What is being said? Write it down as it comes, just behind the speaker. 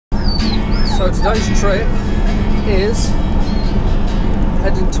So today's trip is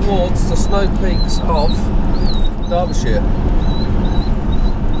heading towards the snow peaks of Derbyshire.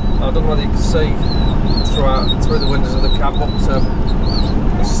 I don't know whether you can see through the windows of the cab, but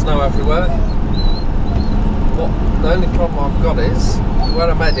there's snow everywhere. The only problem I've got is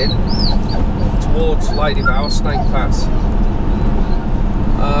where I'm heading towards Ladybower, Snake Pass.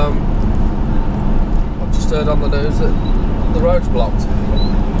 I've just heard on the news that the road's blocked.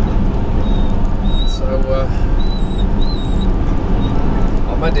 So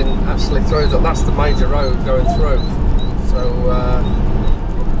I'm heading actually through that's the major road going through. So I'm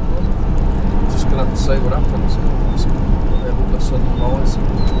just going to have to see what happens. It's a lovely sunrise.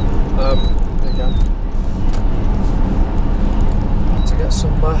 There you go. To get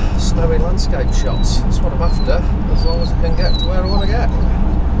some snowy landscape shots. That's what I'm after, as long as I can get to where I want to get.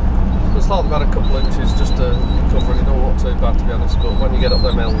 Looks like they've had a couple of inches just to cover it, not too bad to be honest, but when you get up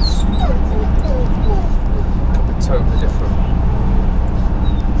them hills, it could be totally different.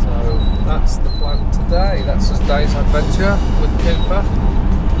 So that's the plan today. That's a day's adventure with Cooper.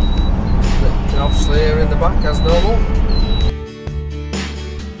 That you can obviously hear in the back as normal.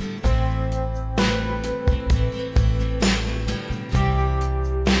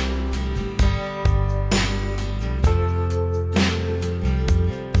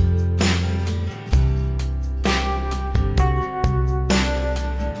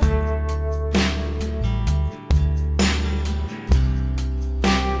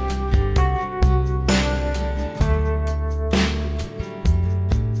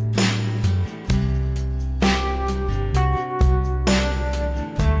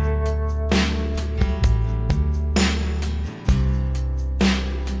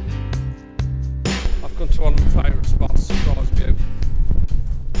 To one of my favourite spots, Surprise View,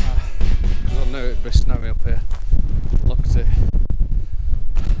 because I knew it'd be snowy up here. Look at it.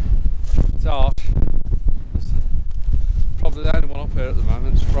 It's harsh. It's probably the only one up here at the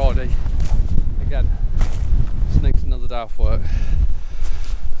moment. It's Friday. Again, sneaks another day off work.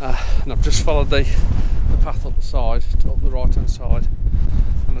 And I've just followed the path up the side, up the right hand side,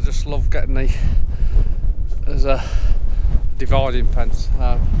 and I just love getting there's a dividing fence.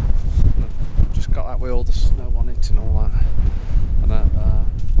 Just got that with all the snow on it and all that, and a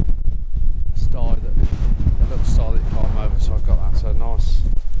little star that you climb over, so I've got that. So nice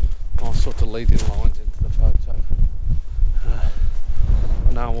sort of leading lines into the photo.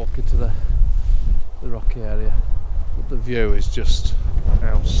 Now I'm walking to the rocky area, but the view is just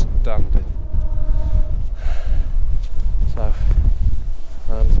outstanding. So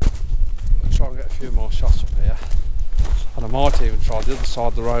I'll try and get a few more shots up here, and I might even try the other side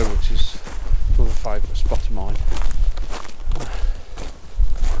of the road, which is another favourite spot of mine.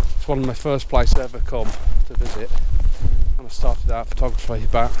 It's one of my first places I ever come to visit, and I started out photography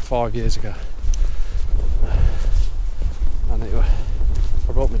about 5 years ago. And I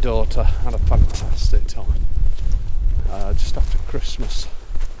brought my daughter, had a fantastic time just after Christmas,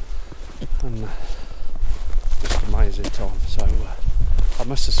 and just amazing time. So I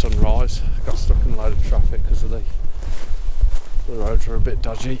missed the sunrise, got stuck in a load of traffic because of the roads were a bit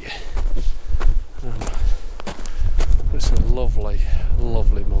dodgy. It's a lovely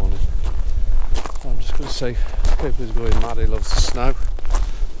morning. So I'm just going to see, Cooper's going mad, he loves the snow.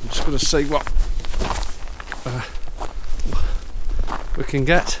 I'm just going to see what we can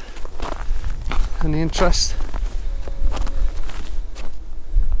get. Any interest?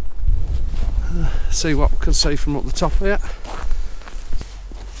 See what we can see from up the top here.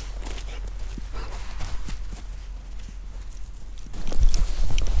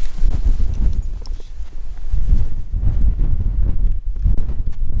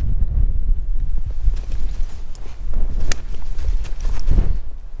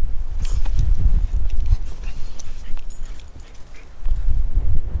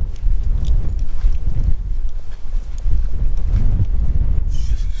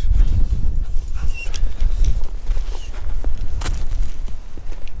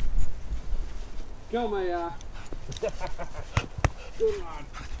 Go, Maya. Good lad.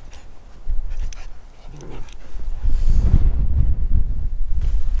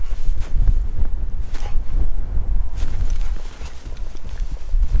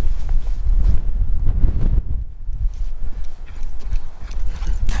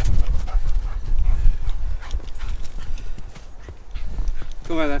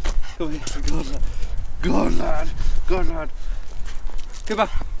 Come on then. Come here. Good lad. Good lad. Good lad. Come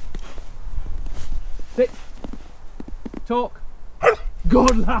back. Sit. Talk.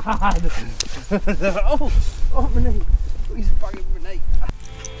 Good lad. Oh, my knee. He's banging my knee.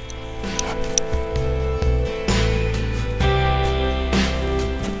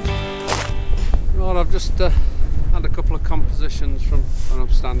 Right, I've just had a couple of compositions from when I'm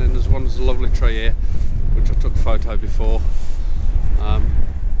standing. There's one, there's a lovely tree here, which I took a photo before.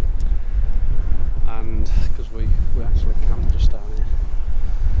 And because we actually camped just down here.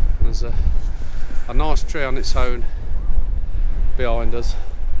 And there's a nice tree on its own behind us,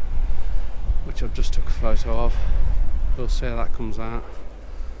 which I've just took a photo of. We'll see how that comes out.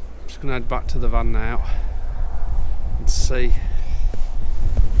 I'm just going to head back to the van now and see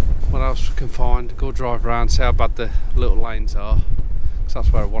what else we can find. Go drive around, see how bad the little lanes are, because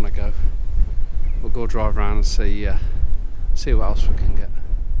that's where I want to go. We'll go drive around and see what else we can get.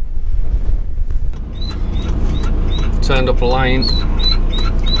 Turned up a lane.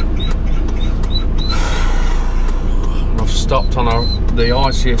 I've stopped on the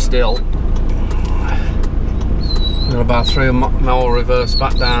iciest hill. Got about 3 mile reverse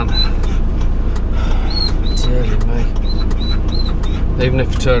back down. Dearly me. Even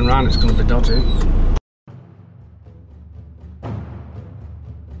if you turn around, it's going to be dodgy.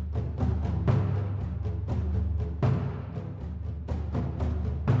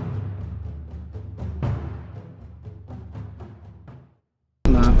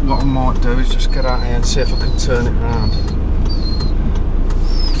 Now, what I might do is just get out here and see if I can turn it round.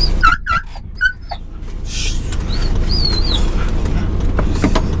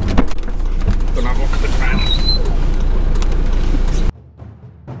 Gonna have a look at the ground.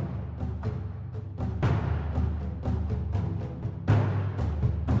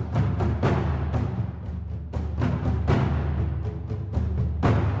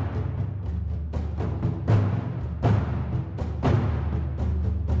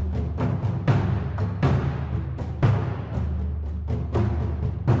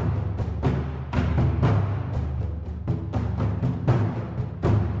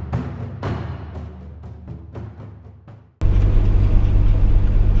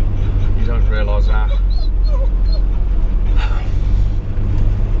 Realise how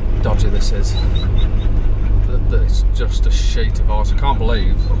dodgy this is. That it's just a sheet of ice. I can't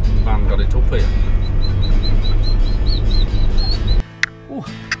believe the van got it up here. Ooh,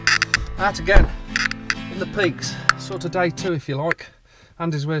 out again in the peaks. Sort of day 2 if you like.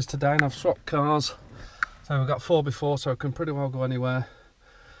 Andy's with us today and I've swapped cars. So we've got 4x4 so I can pretty well go anywhere.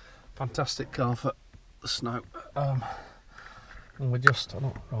 Fantastic car for the snow. And we're just,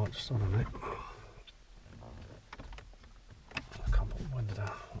 right, just on a minute. I can't put the window down.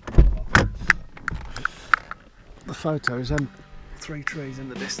 The photo is 3 trees in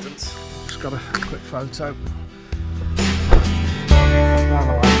the distance. Just got a quick photo. Now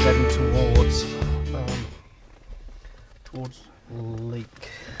the line's heading towards Leek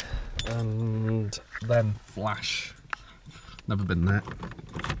and then Flash. Never been there.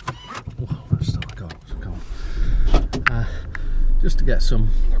 Oh, that's still a goal. Just to get some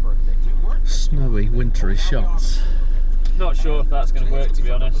snowy, wintry shots. Not sure if that's going to work, to be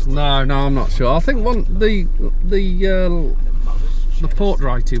honest. No, I'm not sure. I think the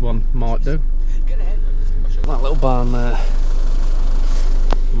portraity one might do. That little barn there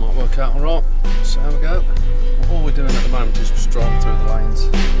might work out all right. So there we go. All we're doing at the moment is just driving through the lanes.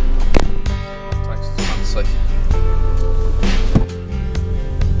 That takes us fancy.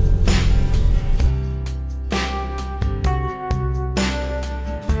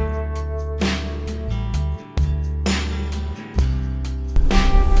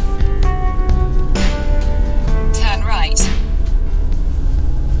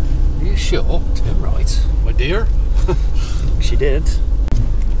 Sure, turn right, my dear. She did.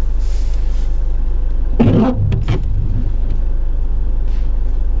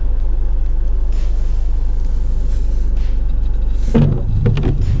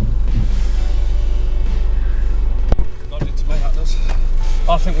 Dodgy to me, that does.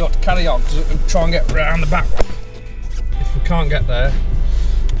 I think we ought to carry on because we can try and get round the back one. If we can't get there,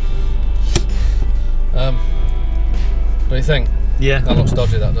 what do you think? Yeah. That looks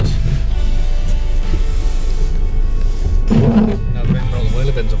dodgy, that does. Now the bin, all the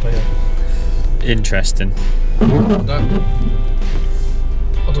wheelie bins up here. Interesting. I don't know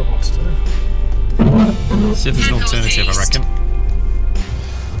what to do. See if there's an alternative, I reckon.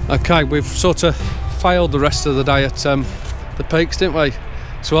 Okay, we've sort of failed the rest of the day at the peaks, didn't we?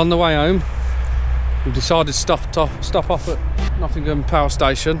 So on the way home, we've decided to stop off at Nottingham Power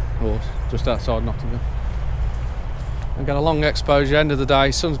Station, or just outside Nottingham, and get a long exposure. End of the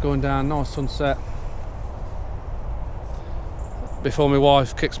day, sun's going down, nice sunset. Before my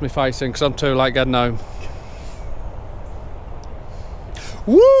wife kicks me face in because I'm too late getting home.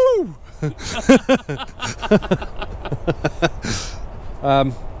 Woo!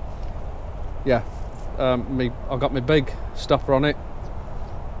 Yeah, I got my big stopper on it.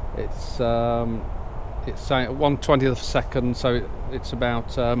 It's saying at 1/20 of a second, so it's about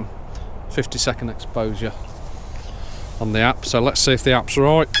 50-second exposure on the app. So let's see if the app's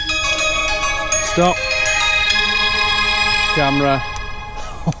right. Stop. Camera.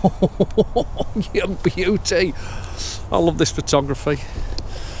 You beauty. I love this photography.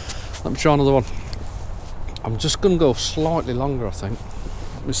 Let me try another one. I'm just going to go slightly longer, I think.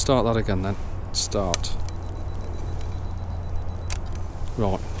 Let me start that again then. Start.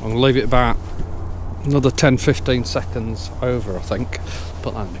 Right, I'm going to leave it about another 10-15 seconds over, I think.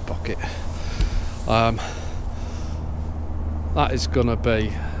 Put that in my pocket. That is going to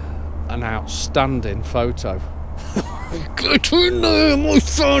be an outstanding photo. Get in there, my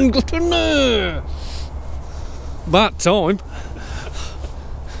son, get in there! That time.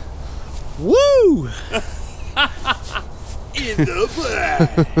 Woo! In the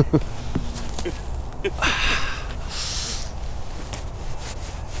bag!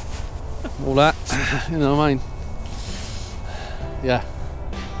 All that, you know what I mean? Yeah.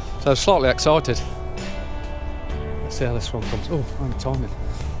 So slightly excited. Let's see how this one comes. Oh, I'm timing.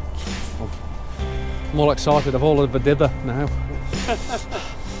 I'm all excited. I've all over dither now.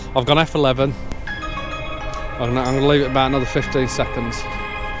 I've gone F11. I'm going to leave it about another 15 seconds.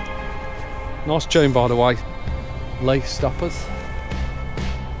 Nice tune, by the way. Lace stoppers.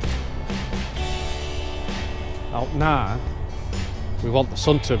 Out now. We want the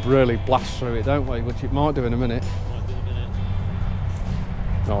sun to really blast through it, don't we? Which it might do in a minute. Might do in a minute.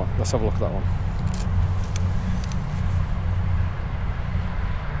 Right, let's have a look at that one.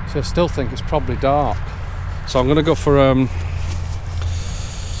 So I still think it's probably dark. So I'm going to go for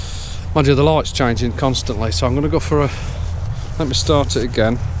mind you, the light's changing constantly, so I'm going to go for a, let me start it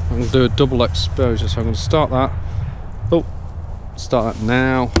again. I'm going to do a double exposure, so I'm going to start that. Oh, start that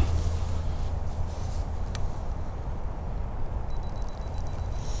now.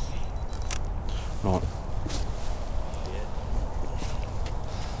 Right.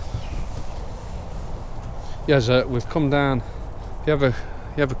 Yes, we've come down. If you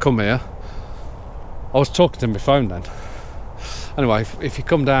ever come here, I was talking to my phone then. Anyway, if you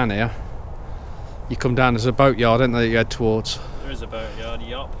come down here, you come down, there's a boatyard, isn't there, that you head towards? There is a boatyard,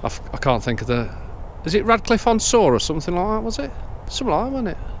 yup. I can't think of the... Is it Radcliffe on Soar or something like that, was it? Something like that, wasn't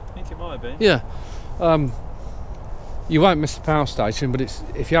it? I think it might have been. Yeah. You won't miss the power station, but it's,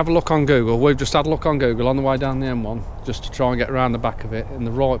 if you have a look on Google, we've just had a look on Google on the way down the M1, just to try and get around the back of it in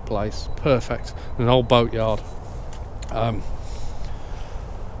the right place. Perfect. An old boatyard.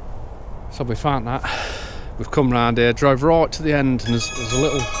 So we found that. We've come round here, drove right to the end, and there's a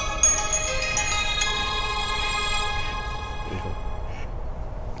little...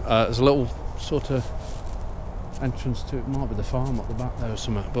 there's a little sort of entrance to it. Might be the farm at the back there or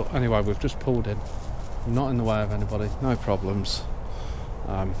something. But anyway, we've just pulled in. We're not in the way of anybody, no problems.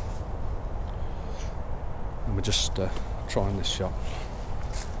 And we're just trying this shot.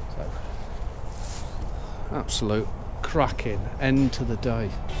 So, absolute cracking end to the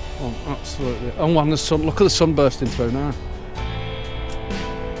day. Oh, absolutely. Oh, and the sun, look at the sun bursting through now.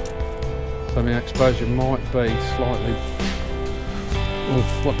 So my exposure might be slightly... Oh,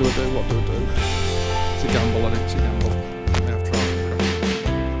 what do I do? What do I do? It's a gamble, I think it's a gamble.